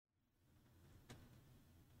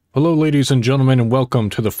Hello, ladies and gentlemen, and welcome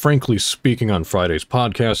to the Frankly Speaking on Fridays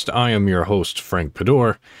podcast. I am your host, Frank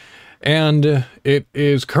Pador, and it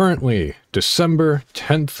is currently December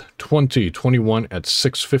 10th, 2021 at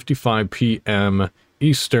 6:55 p.m.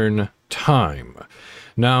 Eastern Time.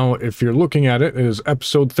 Now, if you're looking at it, it is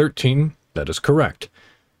episode 13. That is correct.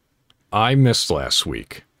 I missed last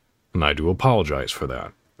week, and I do apologize for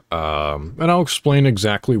that. And I'll explain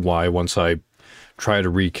exactly why once I try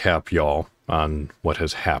to recap y'all on what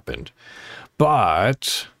has happened.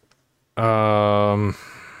 But,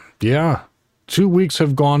 yeah, 2 weeks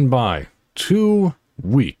have gone by. 2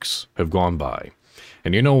 weeks have gone by.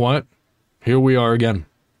 And you know what? Here we are again,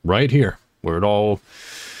 right here, where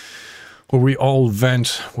we all vent,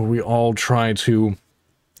 where we all try to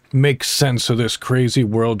make sense of this crazy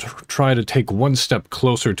world, try to take one step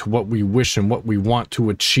closer to what we wish and what we want to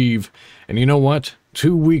achieve. And you know what?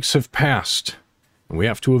 2 weeks have passed. And we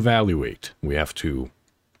have to evaluate. We have to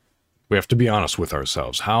be honest with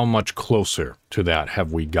ourselves. How much closer to that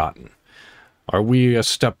have we gotten? Are we a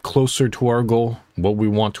step closer to our goal? What we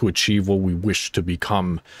want to achieve, what we wish to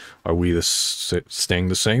become? Are we staying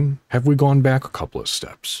the same? Have we gone back a couple of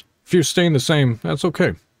steps? If you're staying the same, that's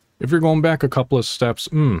okay. If you're going back a couple of steps,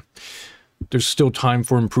 there's still time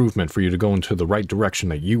for improvement for you to go into the right direction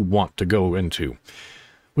that you want to go into,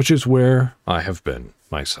 which is where I have been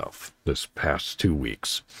myself this past 2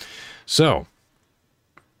 weeks. So,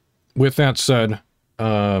 with that said,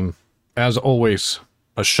 as always,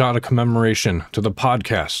 a shot of commemoration to the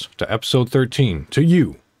podcast, to episode 13, to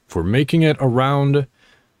you for making it around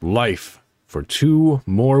life for 2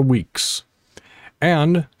 more weeks.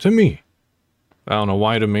 And to me. I don't know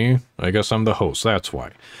why to me. I guess I'm the host, that's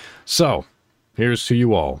why. So, here's to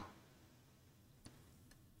you all.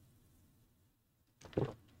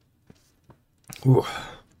 Ooh.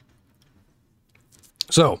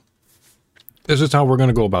 So, this is how we're going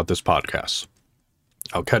to go about this podcast.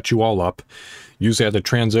 I'll catch you all up, use that to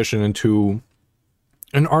transition into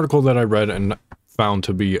an article that I read and found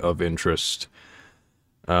to be of interest.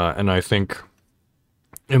 And I think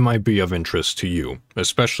it might be of interest to you,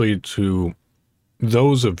 especially to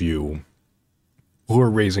those of you who are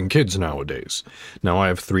raising kids nowadays. Now, I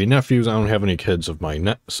have 3 nephews. I don't have any kids of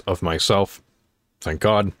myself. Thank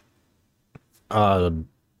God. But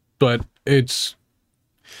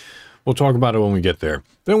we'll talk about it when we get there.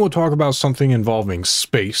 Then we'll talk about something involving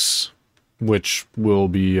space, which we'll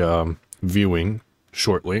be viewing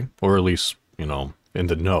shortly, or at least, in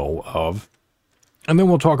the know of. And then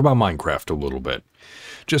we'll talk about Minecraft a little bit,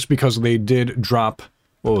 just because they did drop,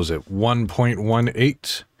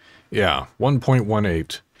 1.18? Yeah,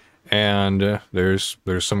 1.18. And there's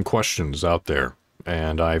some questions out there.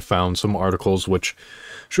 And I found some articles which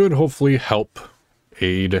should hopefully help,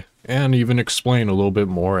 aid, and even explain a little bit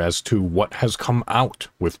more as to what has come out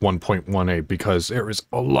with 1.18, because there is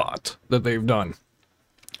a lot that they've done.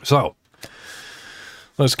 So,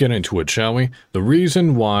 let's get into it, shall we? The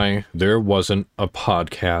reason why there wasn't a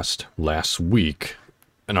podcast last week,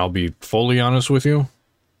 and I'll be fully honest with you,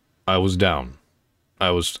 I was down.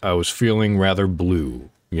 I was feeling rather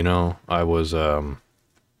blue, I was,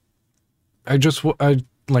 I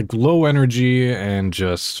like low energy and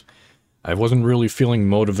I wasn't really feeling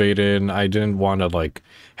motivated. I didn't want to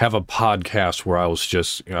have a podcast where I was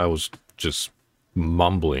just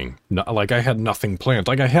mumbling. Like I had nothing planned.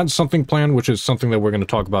 Like I had something planned, which is something that we're going to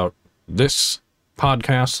talk about this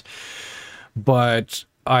podcast. But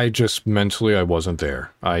I just mentally, I wasn't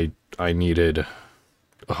there. I needed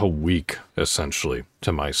a week essentially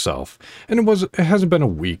to myself. And it hasn't been a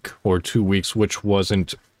week or 2 weeks, which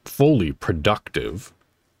wasn't fully productive.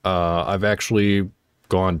 I've actually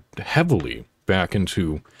gone heavily back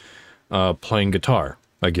into playing guitar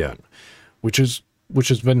again, which has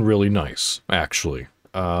been really nice, actually.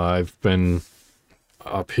 I've been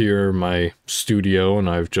up here in my studio, and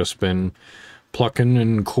I've just been plucking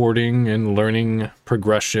and chording and learning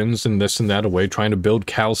progressions and this and that away, trying to build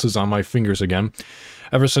calluses on my fingers again.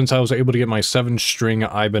 Ever since I was able to get my 7-string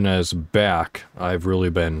Ibanez back, I've really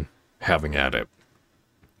been having at it,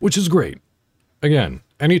 which is great. Again,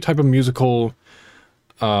 any type of musicality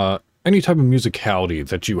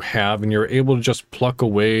that you have and you're able to just pluck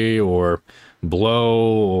away or blow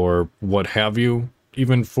or what have you,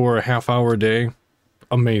 even for a half hour a day,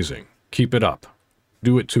 amazing. Keep it up.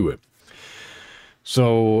 Do it to it.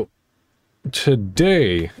 So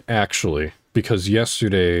today, actually, because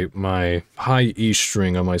yesterday my high E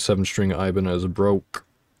string on my 7-string Ibanez broke,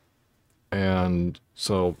 and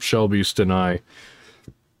so Shelby's and I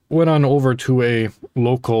went on over to a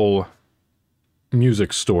local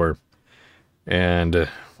music store and,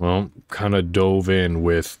 well, kind of dove in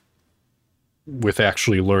with with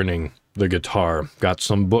actually learning the guitar. Got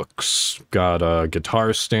some books, got a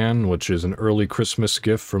guitar stand, which is an early Christmas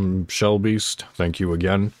gift from Shellbeast. Thank you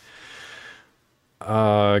again.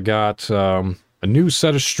 Got a new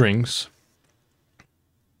set of strings,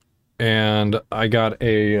 and I got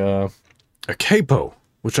a capo,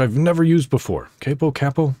 which I've never used before.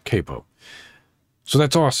 Capo. So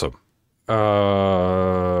that's awesome.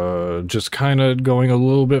 Just kind of going a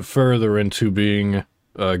little bit further into being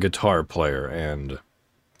a guitar player and,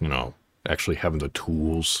 you know, actually having the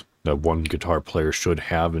tools that one guitar player should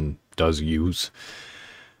have and does use.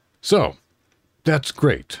 So, that's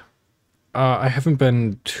great. I haven't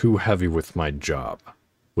been too heavy with my job,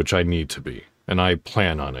 which I need to be, and I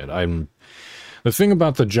plan on it. The thing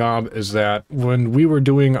about the job is that when we were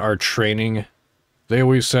doing our training, they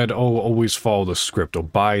always said, oh, always follow the script,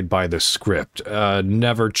 abide by the script,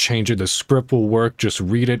 never change it. The script will work, just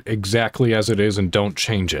read it exactly as it is and don't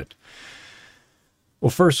change it. Well,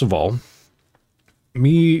 first of all,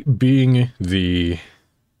 me being the,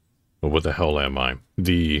 well, what the hell am I?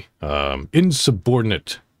 The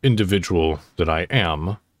insubordinate individual that I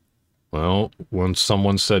am, well, when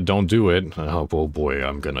someone said don't do it, oh boy,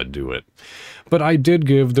 I'm gonna do it. But I did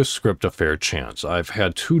give the script a fair chance. I've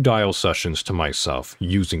had 2 dial sessions to myself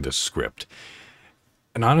using the script.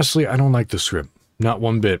 And honestly, I don't like the script. Not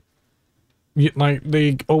one bit. Like,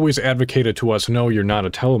 they always advocated to us, no, you're not a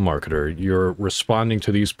telemarketer. You're responding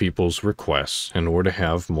to these people's requests in order to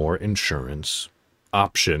have more insurance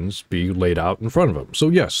options be laid out in front of them. So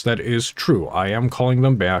yes, that is true. I am calling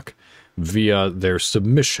them back via their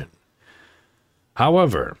submission.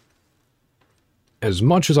 However, as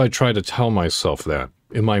much as I try to tell myself that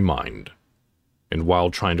in my mind, and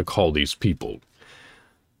while trying to call these people,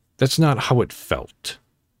 that's not how it felt.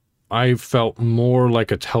 I felt more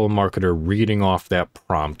like a telemarketer reading off that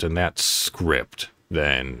prompt and that script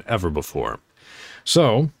than ever before.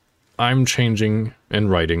 So, I'm changing and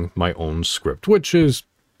writing my own script, which is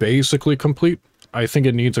basically complete. I think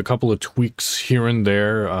it needs a couple of tweaks here and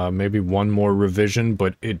there, maybe one more revision,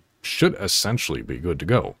 but it should essentially be good to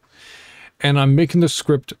go. And I'm making the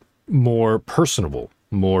script more personable,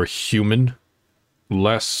 more human,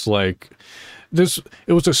 less like this.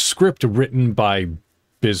 It was a script written by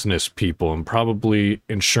business people and probably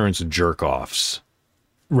insurance jerk-offs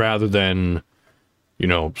rather than, you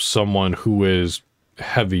know, someone who is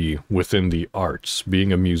heavy within the arts,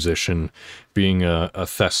 being a musician, being a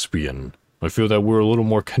thespian. I feel that we're a little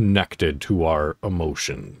more connected to our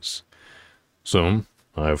emotions. So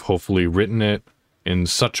I've hopefully written it in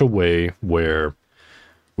such a way where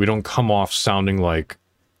we don't come off sounding like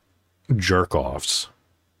jerk-offs.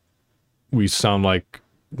 We sound like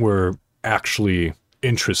we're actually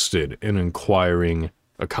interested in inquiring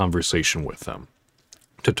a conversation with them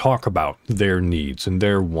to talk about their needs and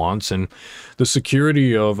their wants and the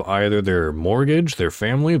security of either their mortgage, their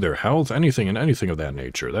family, their health, anything and anything of that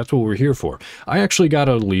nature. That's what we're here for. I actually got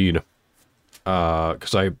a lead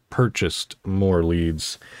because I purchased more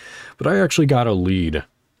leads, but I actually got a lead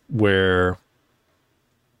where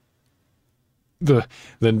the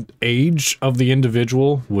age of the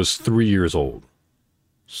individual was 3 years old.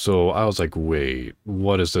 So I was like, wait,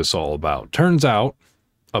 what is this all about? Turns out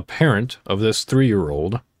a parent of this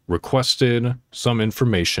 3-year-old requested some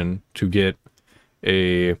information to get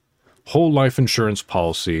a whole life insurance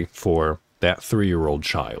policy for that 3-year-old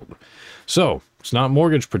child. So it's not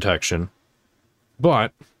mortgage protection,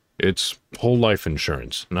 but it's whole life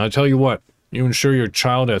insurance. And I tell you what, you insure your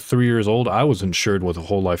child at 3 years old. I was insured with a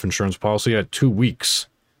whole life insurance policy at 2 weeks.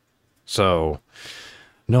 So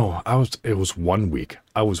no, it was 1 week.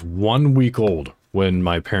 I was 1 week old when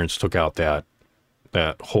my parents took out that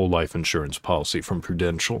whole life insurance policy from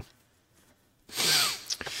Prudential.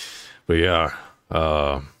 But yeah,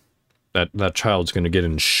 that child's going to get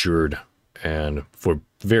insured, and for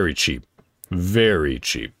very cheap. Very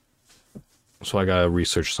cheap. So I got to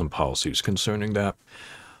research some policies concerning that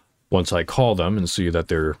once I call them and see that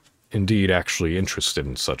they're indeed actually interested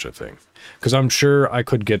in such a thing. Because I'm sure I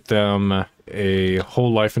could get them a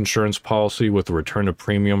whole life insurance policy with a return of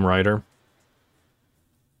premium rider.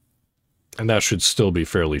 And that should still be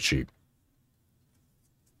fairly cheap.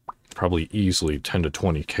 Probably easily 10 to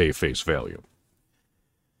 20K face value.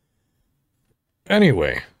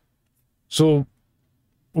 Anyway, so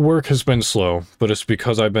work has been slow, but it's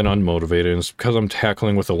because I've been unmotivated, and it's because I'm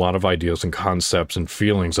tackling with a lot of ideas and concepts and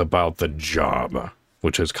feelings about the job,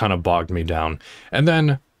 which has kind of bogged me down. And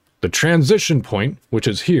then the transition point, which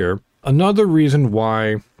is here, another reason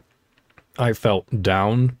why I felt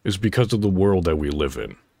down is because of the world that we live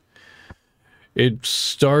in. It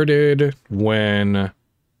started when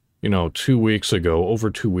 2 weeks ago, over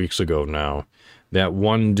 2 weeks ago now, that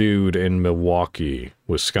one dude in Milwaukee,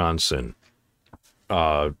 Wisconsin,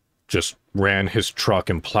 just ran his truck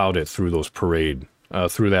and plowed it through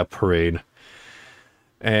through that parade.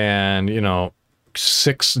 And,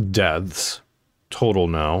 6 deaths total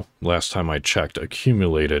now, last time I checked,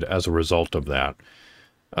 accumulated as a result of that.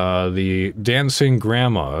 The dancing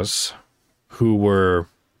grandmas, who were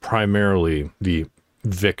primarily the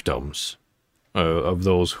victims of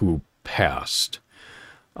those who passed,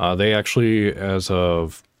 they actually, as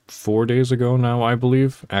of 4 days ago now, I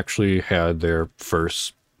believe, actually had their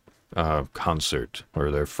first concert,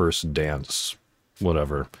 or their first dance,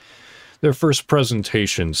 whatever. Their first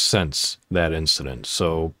presentation since that incident.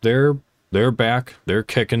 So they're back. They're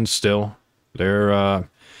kicking still. They're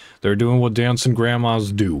doing what dancing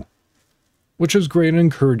grandmas do, which is great and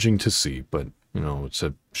encouraging to see. But it's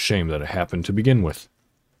a shame that it happened to begin with.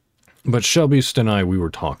 But Shelby and I, we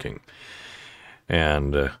were talking,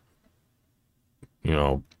 and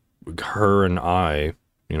her and I,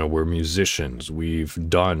 we're musicians. We've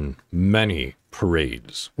done many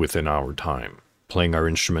parades within our time, playing our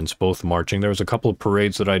instruments, both marching. There was a couple of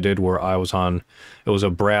parades that I did where I was on, it was a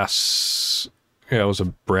brass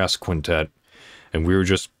quintet, and we were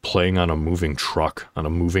just playing on a moving truck, on a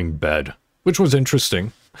moving bed, which was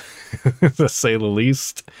interesting, to say the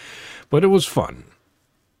least, but it was fun.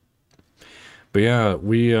 But yeah,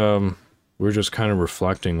 we're just kind of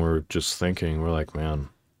reflecting, we're just thinking, we're like, man,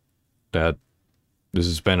 that this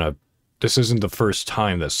isn't the first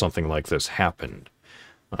time that something like this happened.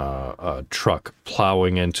 A truck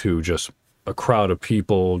plowing into just a crowd of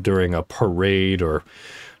people during a parade or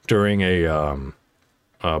during a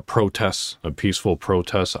protest, a peaceful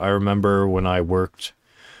protest. I remember when I worked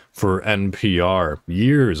for NPR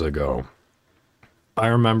years ago, I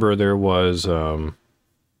remember there was,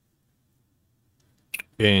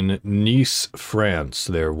 in Nice, France,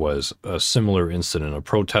 there was a similar incident. A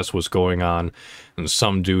protest was going on, and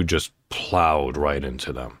some dude just plowed right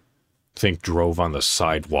into them. I think drove on the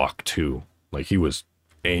sidewalk too, like he was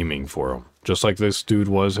aiming for him, just like this dude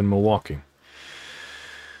was in Milwaukee.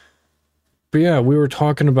 But yeah, we were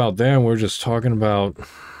talking about that, and we were just talking about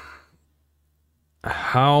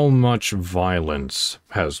how much violence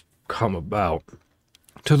has come about,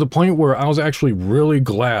 to the point where I was actually really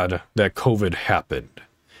glad that COVID happened.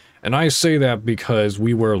 And I say that because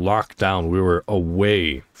we were locked down. We were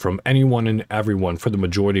away from anyone and everyone for the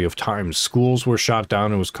majority of time. Schools were shut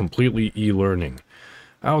down. It was completely e-learning.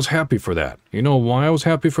 I was happy for that. You know why I was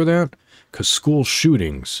happy for that? Because school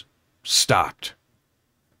shootings stopped.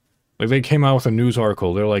 Like, they came out with a news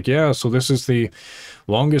article. They're like, yeah, so this is the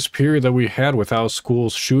longest period that we had without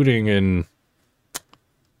schools shooting in,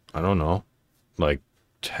 I don't know, like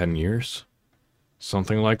 10 years?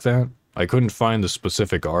 Something like that. I couldn't find the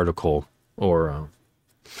specific article or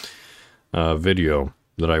video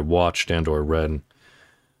that I watched and or read.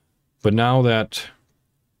 But now that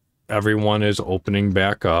everyone is opening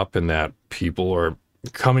back up and that people are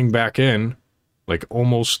coming back in, like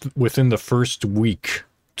almost within the first week,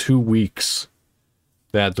 2 weeks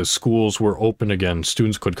that the schools were open again,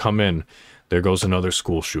 students could come in, there goes another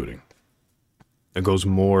school shooting. There goes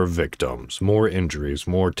more victims, more injuries,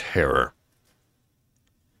 more terror.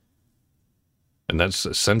 And that's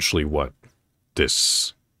essentially what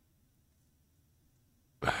this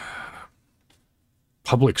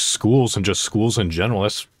public schools and just schools in general,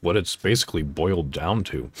 that's what it's basically boiled down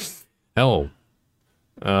to. Hell,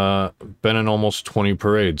 been in almost 20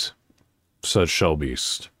 parades, said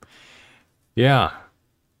Shelbeast. Yeah,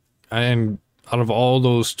 and out of all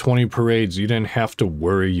those 20 parades, you didn't have to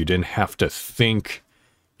worry, you didn't have to think,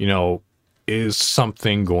 is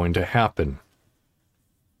something going to happen?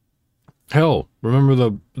 Hell,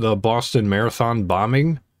 remember the Boston Marathon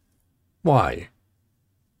bombing? Why?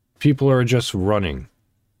 People are just running,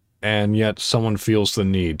 and yet someone feels the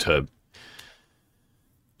need to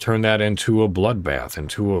turn that into a bloodbath,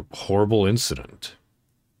 into a horrible incident.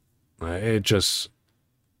 It just...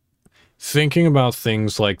 Thinking about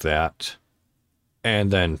things like that,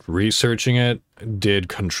 and then researching it, did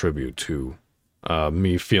contribute to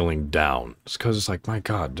me feeling down. It's because it's like, my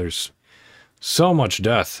God, there's so much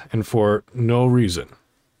death, and for no reason.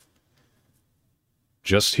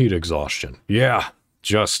 Just heat exhaustion. Yeah,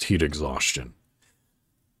 just heat exhaustion.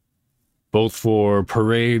 Both for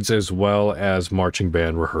parades as well as marching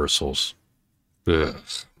band rehearsals. Ugh,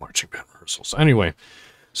 marching band rehearsals. Anyway,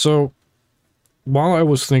 so while I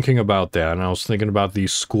was thinking about that, and I was thinking about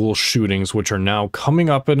these school shootings, which are now coming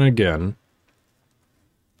up and again,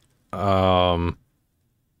 I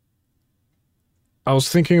was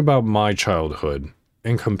thinking about my childhood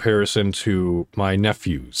in comparison to my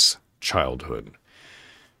nephew's childhood.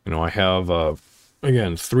 You know, I have,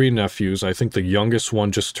 again, 3 nephews. I think the youngest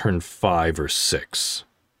one just turned 5 or 6.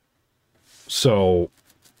 So,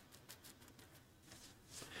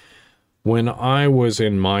 when I was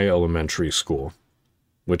in my elementary school,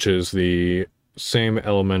 which is the same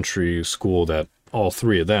elementary school that all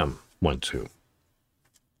 3 of them went to,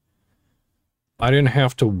 I didn't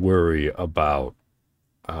have to worry about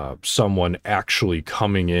someone actually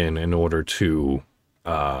coming in order to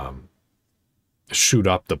shoot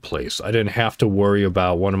up the place. I didn't have to worry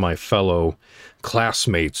about one of my fellow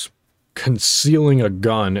classmates concealing a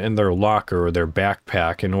gun in their locker or their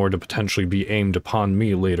backpack in order to potentially be aimed upon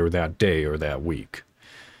me later that day or that week.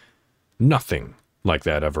 Nothing like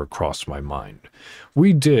that ever crossed my mind.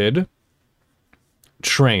 We did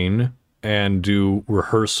train and do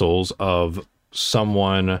rehearsals of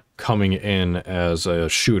someone coming in as a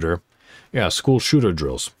shooter. Yeah, school shooter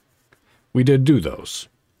drills. We did do those.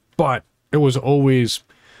 But it was always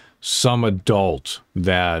some adult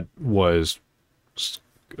that was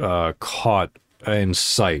caught in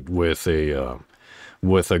sight with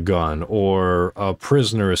a gun, or a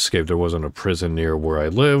prisoner escaped. There wasn't a prison near where I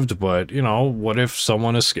lived, but, you know, what if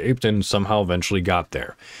someone escaped and somehow eventually got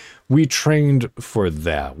there? We trained for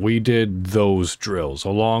that. We did those drills,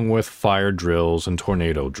 along with fire drills and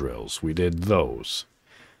tornado drills. We did those.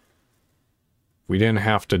 We didn't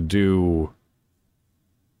have to do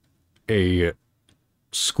a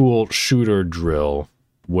school shooter drill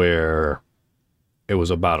where it was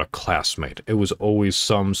about a classmate. It was always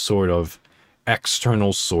some sort of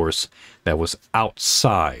external source that was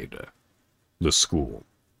outside the school.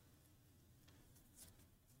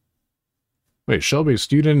 Wait, Shelby,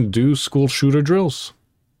 so you didn't do school shooter drills?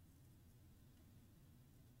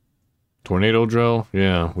 Tornado drill?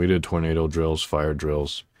 Yeah, we did tornado drills, fire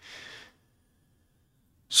drills.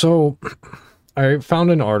 So, I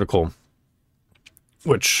found an article,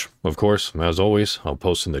 which, of course, as always, I'll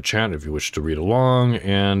post in the chat if you wish to read along,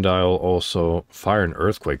 and I'll also fire an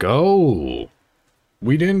earthquake. Oh!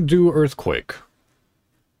 We didn't do earthquake.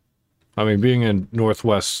 I mean, being a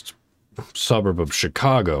northwest suburb of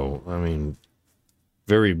Chicago, I mean,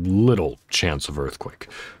 very little chance of earthquake.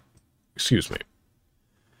 Excuse me.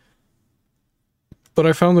 But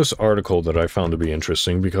I found this article that I found to be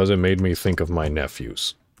interesting because it made me think of my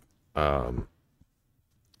nephews. And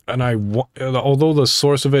although the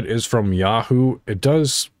source of it is from Yahoo, it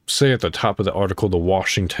does say at the top of the article, the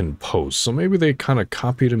Washington Post. So maybe they kind of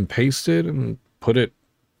copied and pasted and put it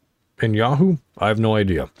in Yahoo? I have no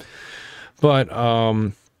idea. But,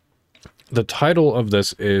 the title of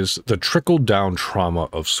this is The Trickle-Down Trauma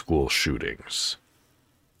of School Shootings.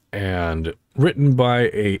 And written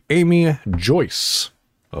by Amy Joyce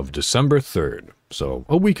of December 3rd. So,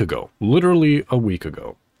 a week ago. Literally a week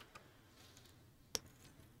ago.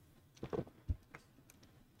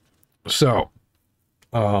 So,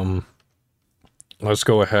 let's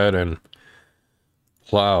go ahead and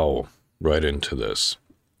plow right into this.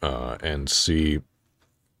 And see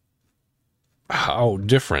how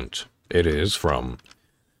different it is from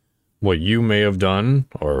what you may have done,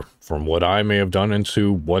 or from what I may have done,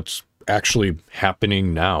 into what's actually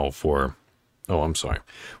happening now for,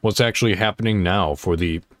 what's actually happening now for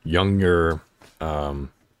the younger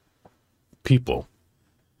people.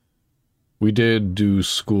 We did do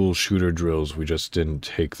school shooter drills, we just didn't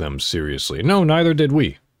take them seriously. No, neither did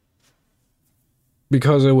we.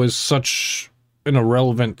 Because it was such an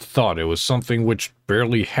irrelevant thought. It was something which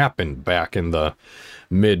barely happened back in the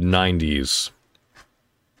mid-90s.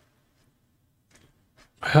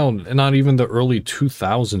 Hell, not even the early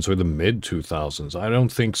 2000s or the mid-2000s. I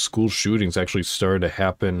don't think school shootings actually started to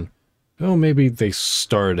happen. Oh, maybe they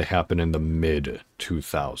started to happen in the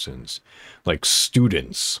mid-2000s. Like,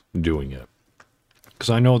 students doing it. Because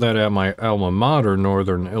I know that at my alma mater,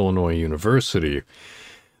 Northern Illinois University,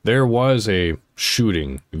 there was a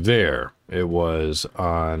shooting there. It was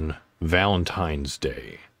on Valentine's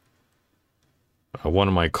Day. One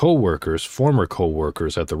of my co-workers, former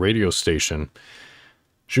co-workers at the radio station,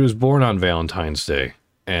 she was born on Valentine's Day,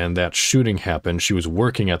 and that shooting happened. She was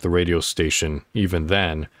working at the radio station even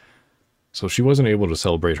then, so she wasn't able to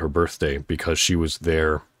celebrate her birthday because she was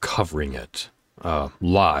there covering it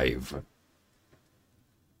live.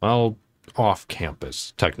 Well, off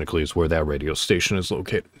campus, technically, is where that radio station is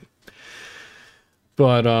located.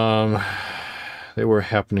 But, they were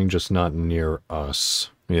happening just not near us.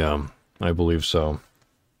 Yeah, I believe so.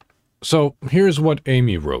 So, here's what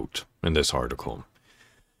Amy wrote in this article.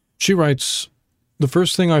 She writes, The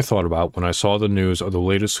first thing I thought about when I saw the news of the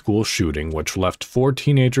latest school shooting, which left 4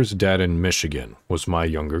 teenagers dead in Michigan, was my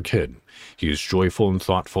younger kid. He is joyful and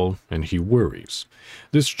thoughtful, and he worries.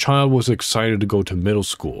 This child was excited to go to middle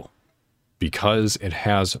school because it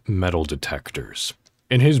has metal detectors.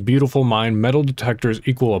 In his beautiful mind, metal detectors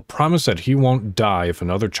equal a promise that he won't die if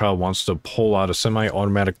another child wants to pull out a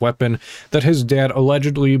semi-automatic weapon that his dad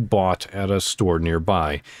allegedly bought at a store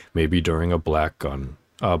nearby, maybe during a Black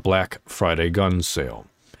Friday gun sale.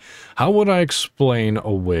 How would I explain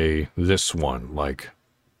away this one like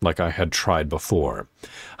I had tried before?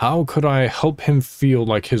 How could I help him feel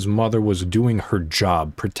like his mother was doing her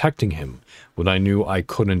job protecting him when I knew I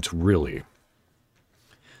couldn't really?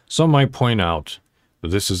 Some might point out that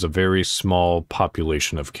this is a very small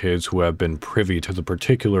population of kids who have been privy to the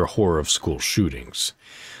particular horror of school shootings.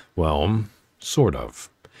 Well, sort of.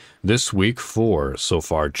 This week, 4 so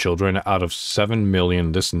far children out of 7 million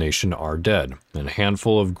in this nation are dead, and a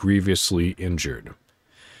handful of grievously injured.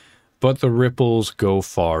 But the ripples go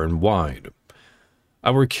far and wide.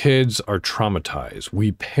 Our kids are traumatized.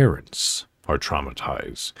 We parents are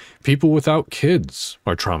traumatized. People without kids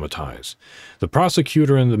are traumatized. The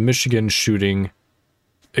prosecutor in the Michigan shooting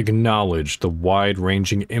acknowledged the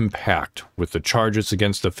wide-ranging impact with the charges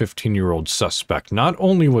against the 15-year-old suspect. Not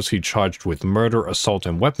only was he charged with murder, assault,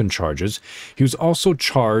 and weapon charges, he was also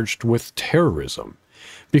charged with terrorism,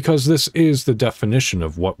 because this is the definition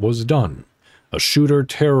of what was done. A shooter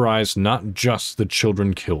terrorized not just the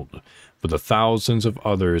children killed, but the thousands of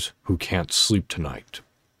others who can't sleep tonight.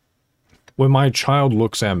 When my child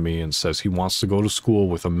looks at me and says he wants to go to school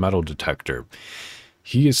with a metal detector,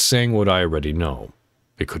 he is saying what I already know.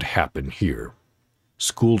 It could happen here.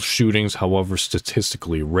 School shootings, however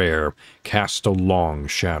statistically rare, cast a long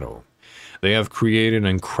shadow. They have created an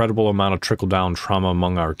incredible amount of trickle-down trauma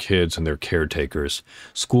among our kids and their caretakers.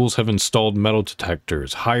 Schools have installed metal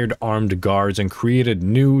detectors, hired armed guards, and created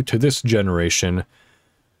new, to this generation,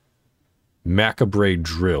 macabre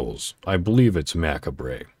drills. I believe it's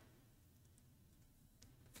macabre.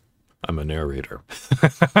 I'm a narrator.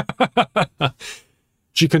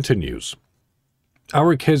 She continues.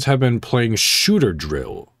 Our kids have been playing shooter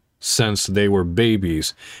drill since they were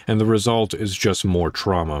babies, and the result is just more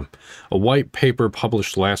trauma. A white paper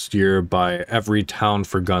published last year by Everytown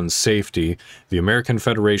for Gun Safety, the American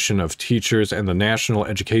Federation of Teachers, and the National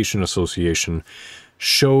Education Association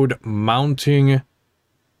showed mounting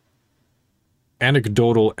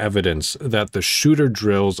anecdotal evidence that the shooter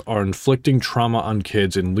drills are inflicting trauma on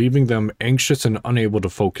kids and leaving them anxious and unable to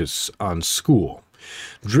focus on school.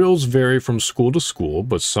 Drills vary from school to school,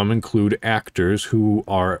 but some include actors who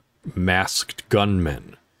are masked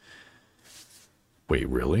gunmen. Wait,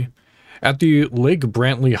 really? At the Lake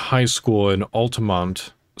Brantley High School in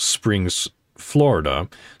Altamont Springs, Florida,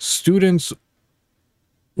 students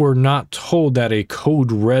were not told that a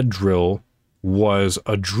code red drill was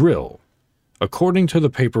a drill. According to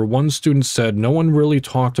the paper, one student said no one really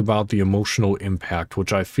talked about the emotional impact,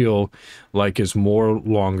 which I feel like is more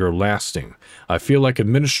longer lasting. I feel like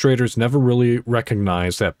administrators never really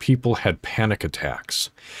recognized that people had panic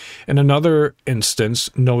attacks. In another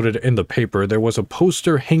instance noted in the paper, there was a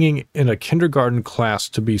poster hanging in a kindergarten class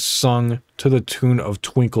to be sung to the tune of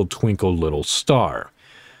Twinkle, Twinkle, Little Star.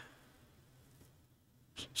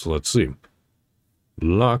 So let's see.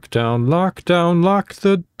 Lock down, lock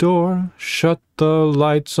the door, shut the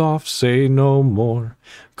lights off, say no more.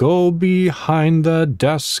 Go behind the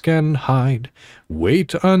desk and hide,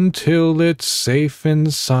 wait until it's safe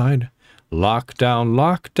inside. Lock down,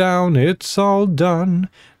 it's all done,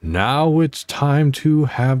 now it's time to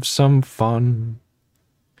have some fun.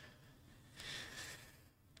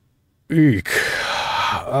 Eek.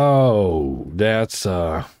 Oh, that's,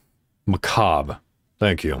 macabre.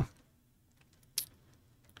 Thank you.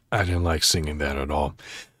 I didn't like singing that at all.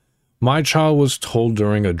 My child was told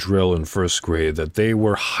during a drill in first grade that they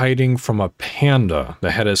were hiding from a panda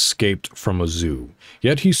that had escaped from a zoo.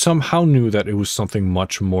 Yet he somehow knew that it was something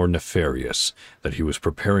much more nefarious that he was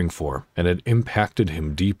preparing for, and it impacted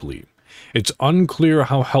him deeply. It's unclear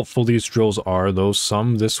how helpful these drills are, though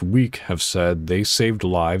some this week have said they saved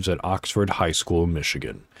lives at Oxford High School,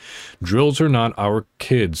 Michigan. Drills or not, our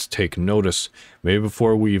kids take notice, maybe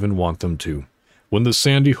before we even want them to. When the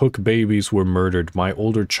Sandy Hook babies were murdered, my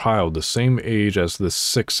older child, the same age as the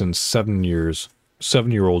 6 and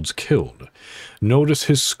 7-year-olds killed, noticed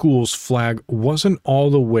his school's flag wasn't all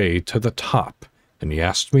the way to the top, and he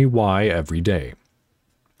asked me why every day.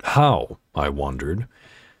 How, I wondered.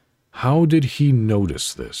 How did he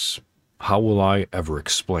notice this? How will I ever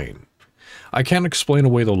explain? I can't explain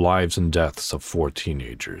away the lives and deaths of 4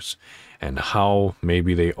 teenagers. and how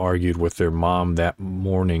maybe they argued with their mom that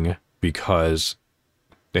morning because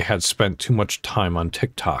they had spent too much time on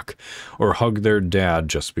TikTok, or hugged their dad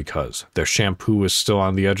just because their shampoo is still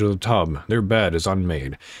on the edge of the tub, their bed is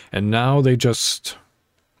unmade, and now they just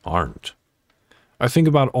aren't. I think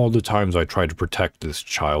about all the times I tried to protect this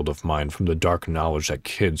child of mine from the dark knowledge that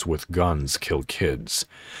kids with guns kill kids.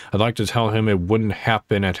 I'd like to tell him it wouldn't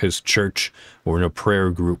happen at his church or in a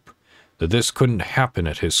prayer group, that this couldn't happen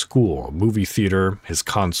at his school, a movie theater, his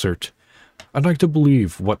concert. I'd like to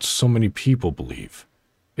believe what so many people believe.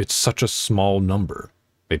 It's such a small number.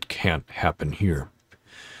 It can't happen here.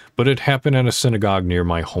 But it happened at a synagogue near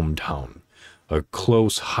my hometown. A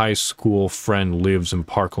close high school friend lives in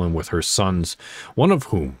Parkland with her sons, one of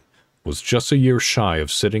whom was just a year shy of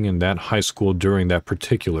sitting in that high school during that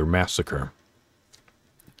particular massacre.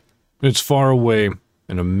 It's far away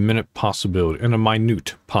and a minute possibility, and a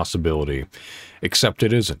minute possibility, except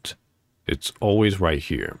it isn't. It's always right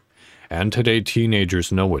here. And today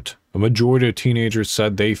teenagers know it. A majority of teenagers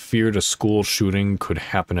said they feared a school shooting could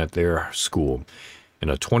happen at their school. In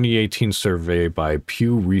a 2018 survey by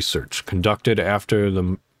Pew Research conducted after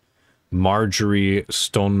the Marjorie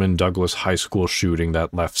Stoneman Douglas High School shooting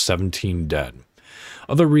that left 17 dead.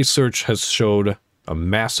 Other research has showed a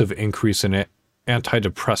massive increase in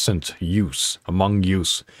antidepressant use among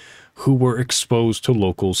youths who were exposed to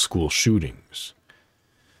local school shootings.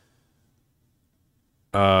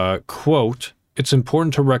 Quote, "It's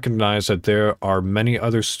important to recognize that there are many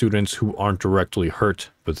other students who aren't directly hurt,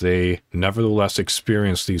 but they nevertheless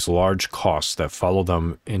experience these large costs that follow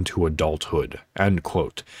them into adulthood," end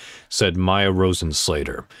quote, said Maya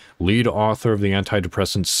Rosenslater, lead author of the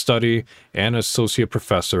antidepressant study and associate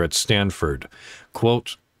professor at Stanford.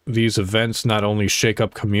 Quote, "These events not only shake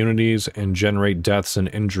up communities and generate deaths and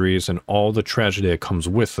injuries and all the tragedy that comes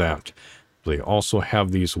with that, but they also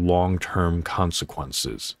have these long-term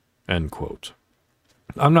consequences," end quote.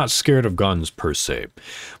 I'm not scared of guns per se.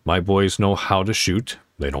 My boys know how to shoot.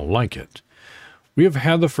 They don't like it. We have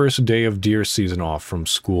had the first day of deer season off from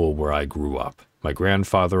school where I grew up. My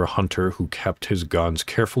grandfather, a hunter who kept his guns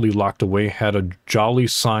carefully locked away, had a jolly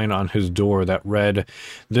sign on his door that read,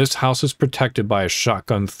 "This house is protected by a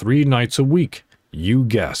shotgun 3 nights a week. You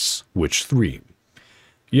guess which 3.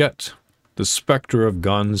 Yet, the specter of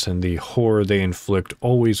guns and the horror they inflict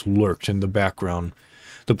always lurked in the background.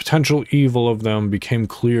 The potential evil of them became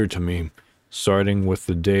clear to me, starting with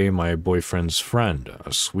the day my boyfriend's friend,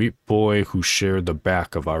 a sweet boy who shared the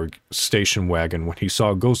back of our station wagon when he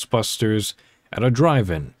saw Ghostbusters at a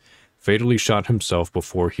drive-in, fatally shot himself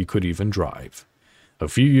before he could even drive. A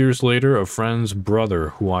few years later, a friend's brother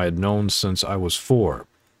who I had known since I was 4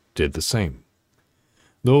 did the same.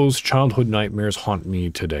 Those childhood nightmares haunt me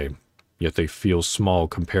today, yet they feel small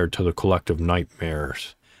compared to the collective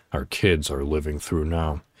nightmares our kids are living through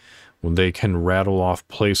now, when they can rattle off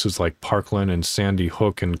places like Parkland and Sandy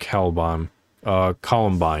Hook and Columbine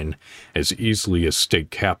as easily as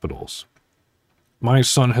state capitals. My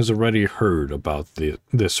son has already heard about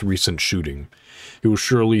this recent shooting. He will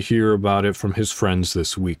surely hear about it from his friends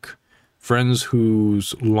this week. Friends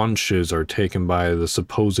whose lunches are taken by the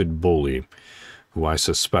supposed bully, who I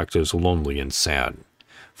suspect is lonely and sad.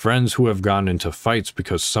 Friends who have gotten into fights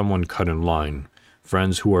because someone cut in line.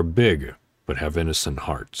 Friends who are big, but have innocent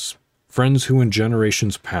hearts. Friends who in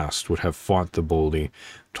generations past would have fought the bully,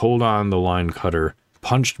 told on the line cutter,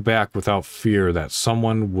 punched back without fear that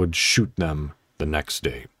someone would shoot them the next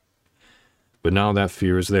day. But now that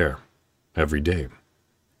fear is there, every day.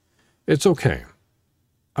 It's okay.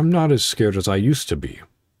 I'm not as scared as I used to be.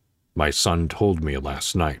 My son told me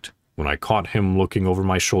last night, when I caught him looking over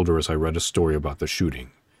my shoulder as I read a story about the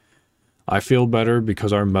shooting. I feel better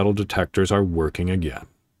because our metal detectors are working again.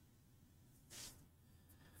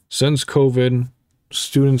 Since COVID,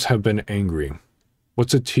 students have been angry.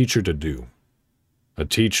 What's a teacher to do? A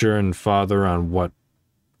teacher and a father on what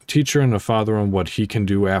he can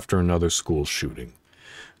do after another school shooting.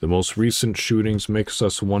 The most recent shootings makes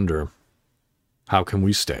us wonder, how can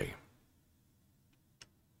we stay?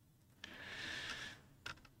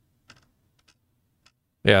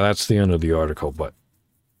 Yeah, that's the end of the article, but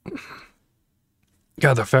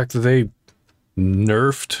yeah, the fact that they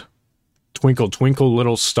nerfed Twinkle Twinkle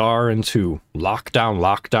Little Star into lockdown,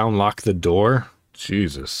 lock the door.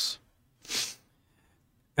 Jesus.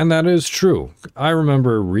 And that is true. I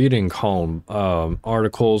remember reading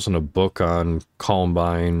articles in a book on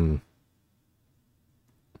Columbine.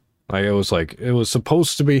 It was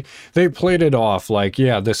supposed to be, they played it off like,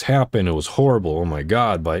 yeah, this happened, it was horrible, oh my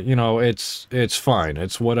god, but, it's fine,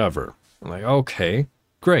 it's whatever. I'm like, okay,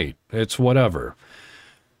 great, it's whatever.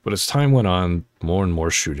 But as time went on, more and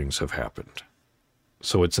more shootings have happened.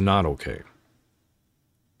 So it's not okay.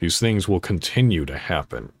 These things will continue to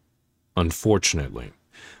happen, unfortunately,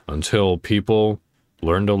 until people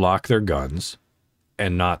learn to lock their guns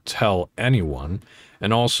and not tell anyone,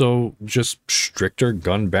 and also just stricter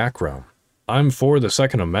gun background. I'm for the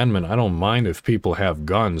Second Amendment. I don't mind if people have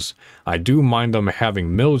guns. I do mind them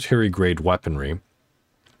having military-grade weaponry,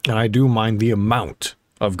 and I do mind the amount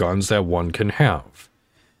of guns that one can have.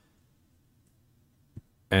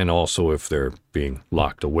 And also if they're being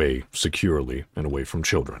locked away securely and away from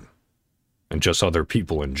children, and just other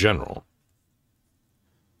people in general.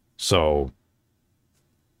 So,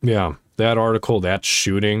 yeah, that article, that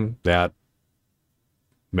shooting, that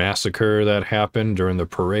massacre that happened during the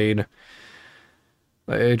parade,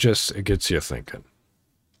 it gets you thinking.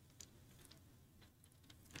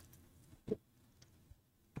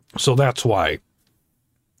 So that's why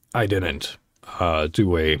I didn't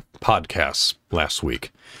do a podcast last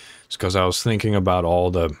week. It's because I was thinking about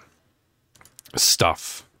all the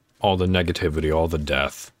stuff, all the negativity, all the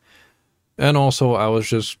death. And also I was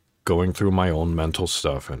just going through my own mental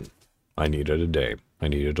stuff, and I needed a day. I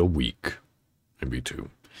needed a week. Maybe 2.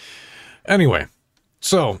 Anyway,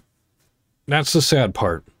 so that's the sad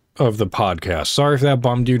part of the podcast. Sorry if that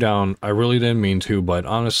bummed you down. I really didn't mean to, but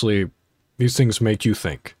honestly, these things make you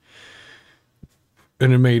think.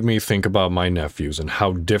 And it made me think about my nephews and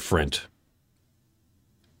how different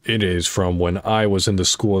it is from when I was in the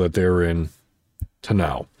school that they're in to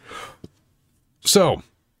now. So,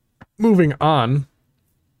 moving on,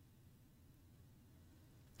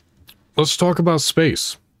 let's talk about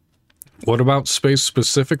space. What about space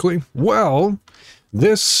specifically? Well,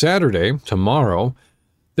 this Saturday, tomorrow,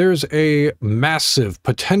 there's a massive,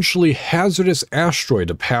 potentially hazardous asteroid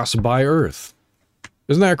to pass by Earth.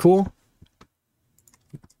 Isn't that cool?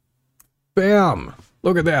 Bam!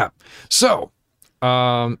 Look at that. So,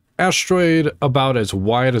 asteroid about as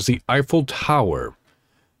wide as the Eiffel Tower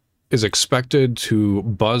is expected to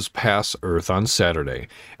buzz past Earth on Saturday.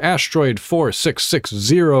 Asteroid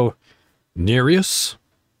 4660 Nereus,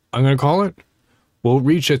 I'm going to call it, will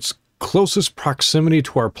reach its closest proximity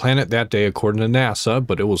to our planet that day according to NASA,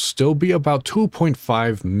 but it will still be about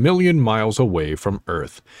 2.5 million miles away from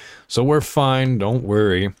Earth. So we're fine, don't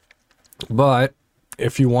worry. But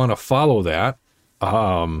if you want to follow that,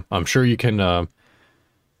 I'm sure you can,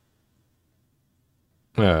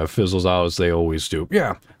 fizzles out as they always do.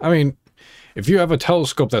 Yeah, I mean, if you have a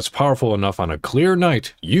telescope that's powerful enough on a clear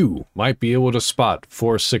night, you might be able to spot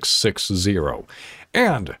 4660.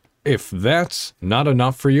 And if that's not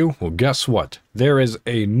enough for you, well, guess what? There is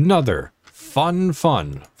another fun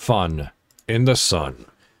in the sun.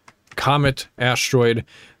 Comet asteroid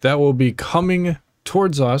that will be coming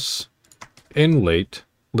towards us in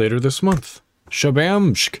later this month.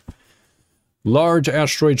 Shabamshk. Large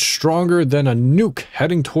asteroid stronger than a nuke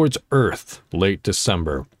heading towards Earth late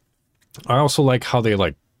December. I also like how they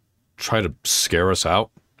try to scare us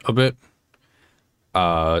out a bit.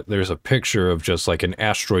 There's a picture of just like an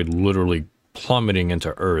asteroid literally plummeting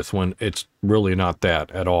into Earth when it's really not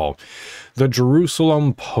that at all. The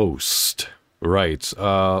Jerusalem Post writes,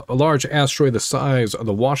 a large asteroid the size of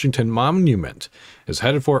the Washington Monument is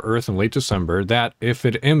headed for Earth in late December that, if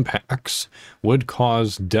it impacts, would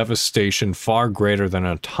cause devastation far greater than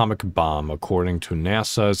an atomic bomb, according to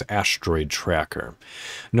NASA's asteroid tracker.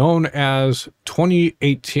 Known as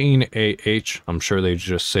 2018 AH, I'm sure they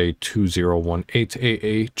just say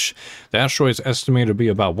 2018 AH, the asteroid is estimated to be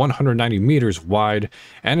about 190 meters wide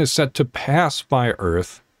and is set to pass by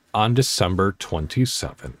Earth on December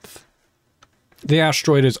 27th. The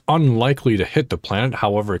asteroid is unlikely to hit the planet,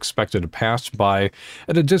 however, expected to pass by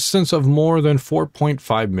at a distance of more than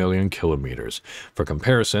 4.5 million kilometers. For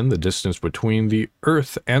comparison, the distance between the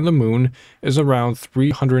Earth and the Moon is around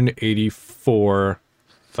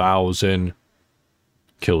 384,000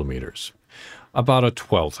 kilometers, about a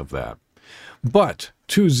 12th of that. But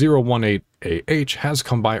 2018 AH has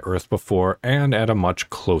come by Earth before and at a much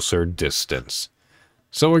closer distance.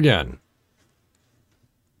 So again,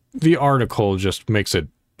 the article just makes it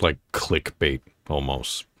like clickbait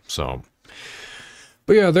almost. So,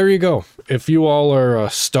 but yeah, there you go. If you all are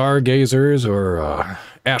stargazers or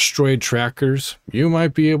asteroid trackers, you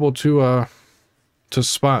might be able to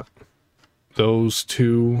spot those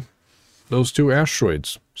two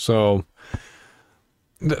asteroids. So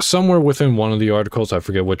somewhere within one of the articles, I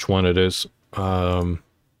forget which one it is,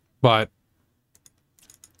 but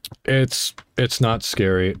it's not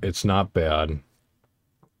scary. It's not bad.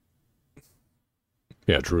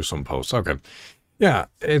 Yeah, Jerusalem Post. Okay. Yeah,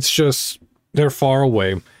 it's just, they're far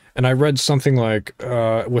away. And I read something like,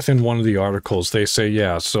 within one of the articles, they say,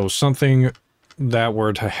 yeah, so something that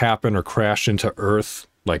were to happen or crash into Earth,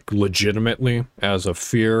 like legitimately, as a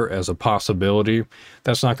fear, as a possibility,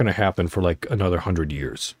 that's not going to happen for like another 100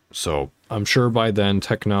 years. So I'm sure by then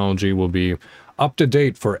technology will be up to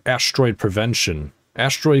date for asteroid prevention,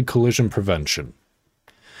 asteroid collision prevention.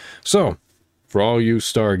 So, for all you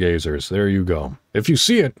stargazers, there you go. If you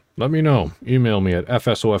see it, let me know. Email me at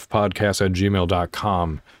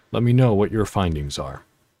fsofpodcast@gmail.com. Let me know what your findings are.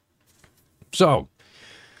 So,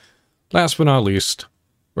 last but not least,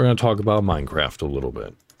 we're going to talk about Minecraft a little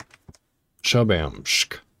bit.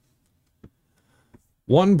 Shabamshk.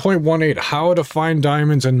 1.18, how to find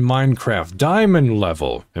diamonds in Minecraft. Diamond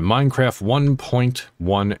level in Minecraft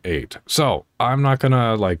 1.18. So, I'm not going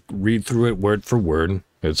to like read through it word for word.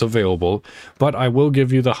 It's available, but I will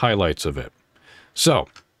give you the highlights of it. So,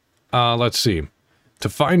 let's see. To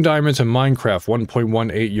find diamonds in Minecraft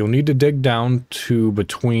 1.18, you'll need to dig down to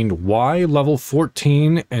between Y level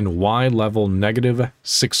 14 and Y level negative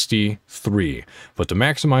 63. But to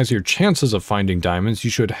maximize your chances of finding diamonds,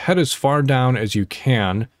 you should head as far down as you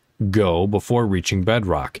can go before reaching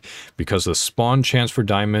bedrock, because the spawn chance for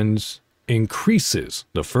diamonds increases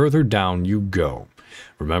the further down you go.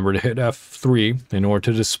 Remember to hit F3 in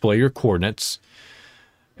order to display your coordinates.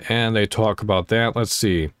 And they talk about that. Let's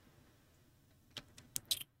see.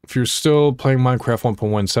 If you're still playing Minecraft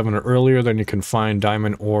 1.17 or earlier, then you can find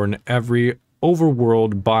diamond ore in every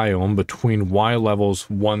overworld biome between Y levels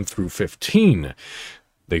 1 through 15.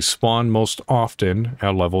 They spawn most often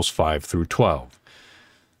at levels 5 through 12.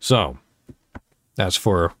 So, that's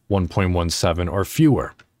for 1.17 or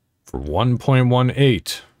fewer. For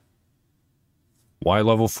 1.18, Y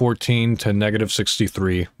level 14 to negative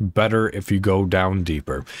 63, better if you go down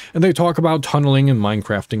deeper. And they talk about tunneling and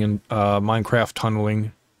Minecrafting and Minecraft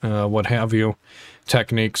tunneling, what have you,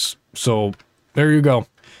 techniques. So there you go.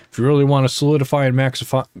 If you really want to solidify and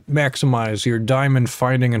maximize your diamond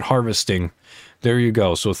finding and harvesting, there you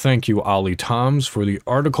go. So thank you, Ollie Toms, for the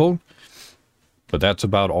article. But that's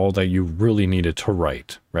about all that you really needed to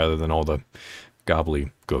write, rather than all the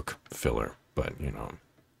gobbledygook filler. But, you know,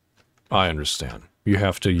 I understand. You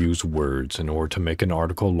have to use words in order to make an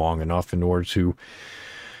article long enough in order to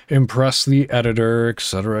impress the editor,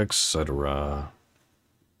 etc., etc.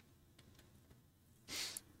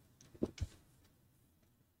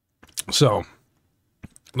 So,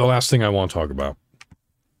 the last thing I want to talk about,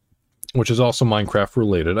 which is also Minecraft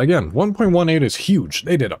related. Again, 1.18 is huge.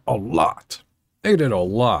 They did a lot. They did a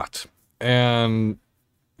lot. And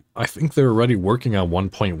I think they're already working on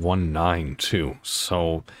 1.19 too.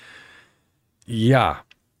 So, yeah,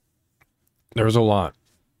 there's a lot.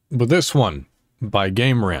 But this one, by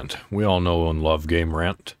Game Rant, we all know and love Game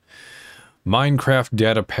Rant. Minecraft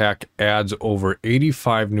Data Pack adds over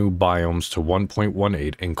 85 new biomes to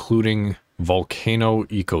 1.18, including volcano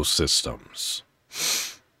ecosystems.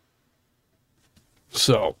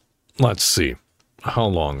 So, let's see. How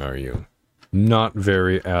long are you? Not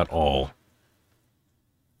very at all.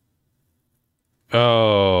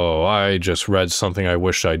 Oh, I just read something I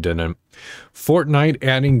wish I didn't. Fortnite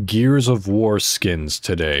adding Gears of War skins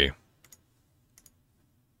today.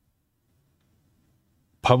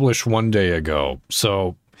 Published 1 day ago.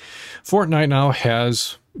 So, Fortnite now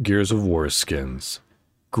has Gears of War skins.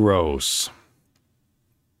 Gross.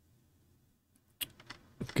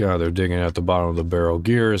 God, they're digging at the bottom of the barrel.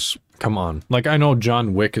 Gears, come on. Like, I know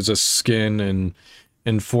John Wick is a skin in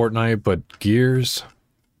Fortnite, but Gears?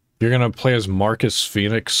 You're gonna play as Marcus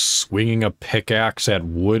Phoenix swinging a pickaxe at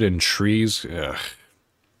wood and trees? Ugh.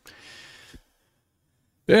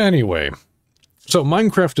 Anyway, so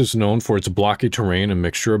Minecraft is known for its blocky terrain and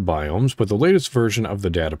mixture of biomes, but the latest version of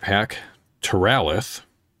the data pack, Terralith,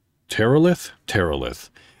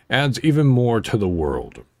 adds even more to the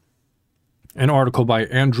world. An article by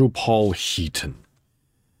Andrew Paul Heaton.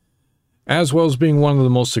 As well as being one of the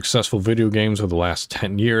most successful video games of the last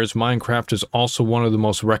 10 years, Minecraft is also one of the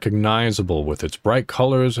most recognizable. With its bright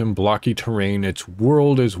colors and blocky terrain, its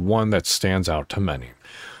world is one that stands out to many.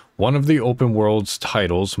 One of the open world's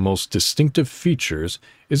title's most distinctive features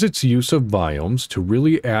is its use of biomes to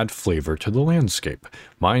really add flavor to the landscape.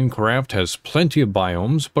 Minecraft has plenty of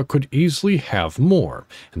biomes, but could easily have more,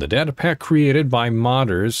 and the data pack created by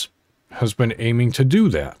modders has been aiming to do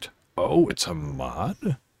that. Oh, it's a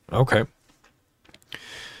mod? Okay.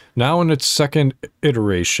 Now in its second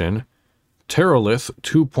iteration, Terralith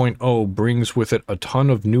 2.0 brings with it a ton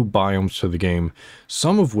of new biomes to the game,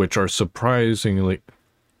 some of which are surprising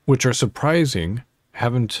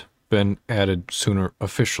haven't been added sooner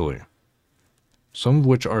officially. Some of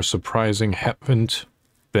which are surprising haven't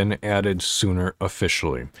been added sooner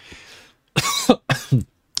officially.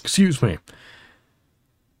 Excuse me.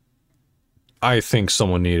 I think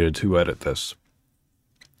someone needed to edit this.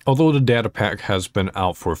 Although the data pack has been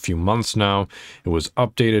out for a few months now, it was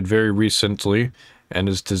updated very recently and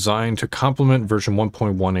is designed to complement version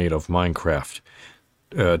 1.18 of Minecraft.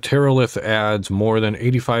 Terralith adds more than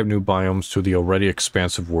 85 new biomes to the already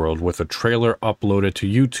expansive world, with a trailer uploaded to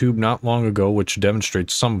YouTube not long ago which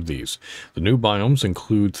demonstrates some of these. The new biomes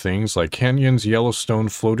include things like canyons, Yellowstone,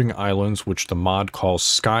 floating islands, which the mod calls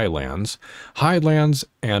Skylands, highlands,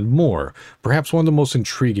 and more. Perhaps one of the most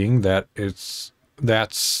intriguing that's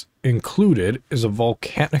included is a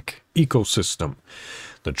volcanic ecosystem.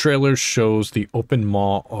 The trailer shows the open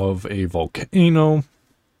maw of a volcano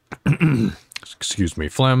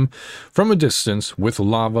phlegm, from a distance with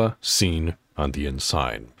lava seen on the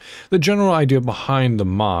inside. The general idea behind the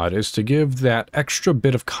mod is to give that extra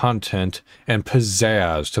bit of content and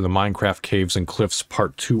pizzazz to the Minecraft Caves and Cliffs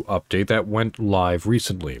Part 2 update that went live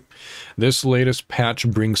recently. This latest patch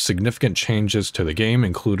brings significant changes to the game,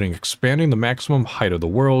 including expanding the maximum height of the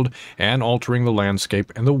world and altering the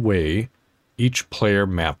landscape and the way each player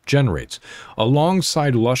map generates.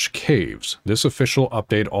 Alongside lush caves, this official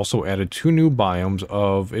update also added 2 new biomes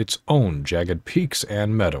of its own, jagged peaks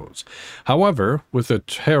and meadows. However, with the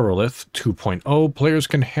Terralith 2.0, players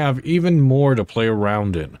can have even more to play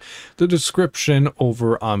around in. The description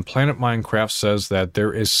over on Planet Minecraft says that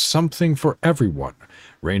there is something for everyone,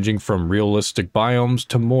 ranging from realistic biomes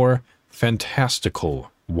to more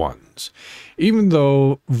fantastical ones. Even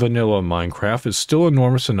though vanilla Minecraft is still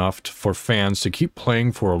enormous enough for fans to keep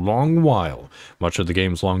playing for a long while, much of the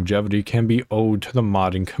game's longevity can be owed to the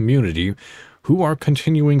modding community, who are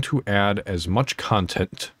continuing to add as much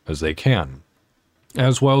content as they can.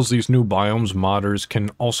 As well as these new biomes, modders can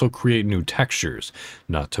also create new textures,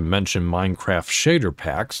 not to mention Minecraft shader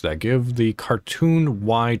packs that give the Cartoon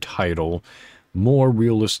Y title more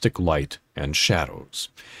realistic light and shadows.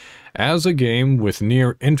 As a game with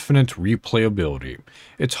near infinite replayability,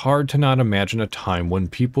 it's hard to not imagine a time when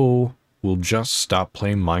people will just stop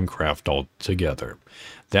playing Minecraft altogether.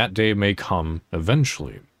 That day may come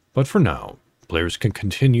eventually, but for now, players can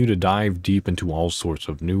continue to dive deep into all sorts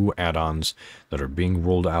of new add-ons that are being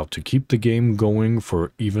rolled out to keep the game going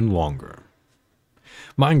for even longer.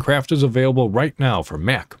 Minecraft is available right now for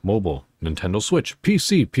Mac, mobile, Nintendo Switch,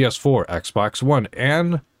 PC, PS4, Xbox One,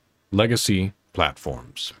 and legacy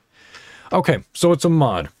platforms. Okay, so it's a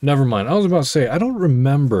mod. Never mind. I was about to say, I don't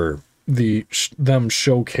remember them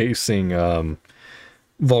showcasing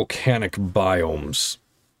volcanic biomes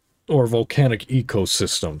or volcanic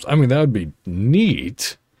ecosystems. I mean, that would be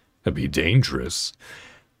neat. That'd be dangerous.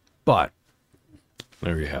 But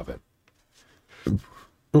there you have it.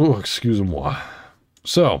 Oh, excuse-moi.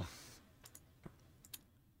 So,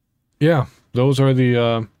 yeah, those are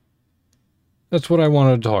the, that's what I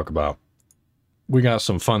wanted to talk about. We got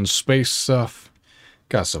some fun space stuff,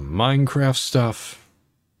 got some Minecraft stuff,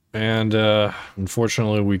 and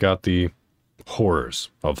unfortunately we got the horrors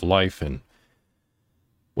of life and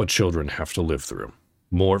what children have to live through,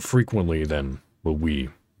 more frequently than what we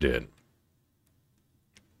did.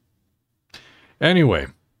 Anyway,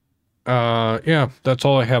 yeah, that's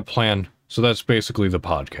all I have planned, so that's basically the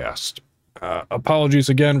podcast. Apologies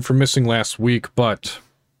again for missing last week, but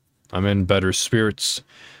I'm in better spirits.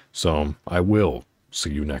 So I will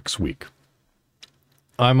see you next week.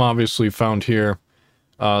 I'm obviously found here.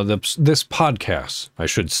 This podcast, I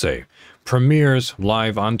should say, premieres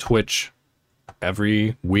live on Twitch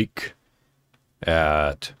every week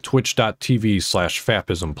at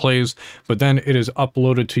twitch.tv/fapismplays, but then it is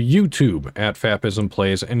uploaded to YouTube at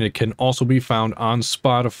Fapismplays, and it can also be found on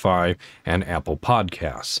Spotify and Apple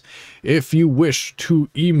Podcasts. If you wish to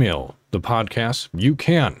email the podcast, you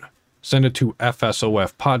can. Send it to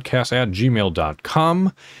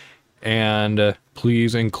fsofpodcast@gmail.com, and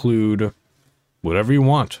please include whatever you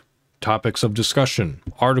want. Topics of discussion,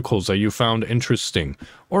 articles that you found interesting,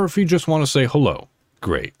 or if you just want to say hello,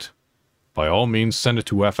 great. By all means, send it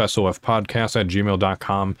to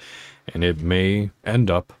fsofpodcast@gmail.com, and it may end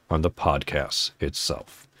up on the podcast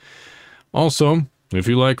itself. Also, if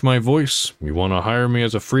you like my voice, you want to hire me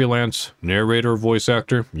as a freelance narrator or voice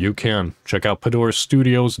actor, you can. Check out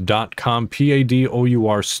PadourStudios.com,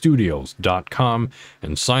 PADOUR Studios.com,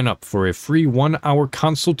 and sign up for a free 1-hour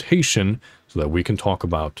consultation so that we can talk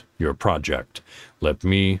about your project. Let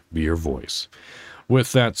me be your voice.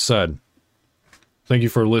 With that said, thank you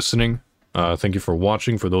for listening. Thank you for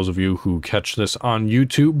watching. For those of you who catch this on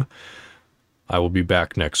YouTube, I will be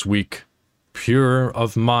back next week. Pure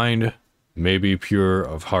of mind, maybe pure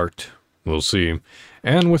of heart, we'll see,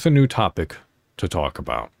 and with a new topic to talk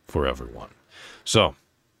about for everyone. So,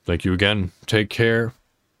 thank you again. Take care.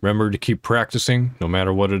 Remember to keep practicing, no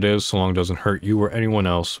matter what it is, so long it doesn't hurt you or anyone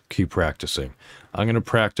else. Keep practicing. I'm going to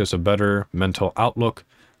practice a better mental outlook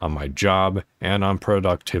on my job and on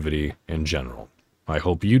productivity in general. I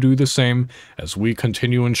hope you do the same as we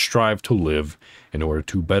continue and strive to live in order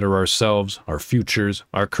to better ourselves, our futures,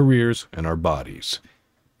 our careers, and our bodies,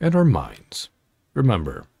 and our minds.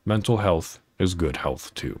 Remember, mental health is good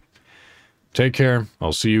health too. Take care.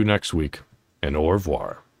 I'll see you next week, and au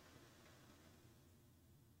revoir.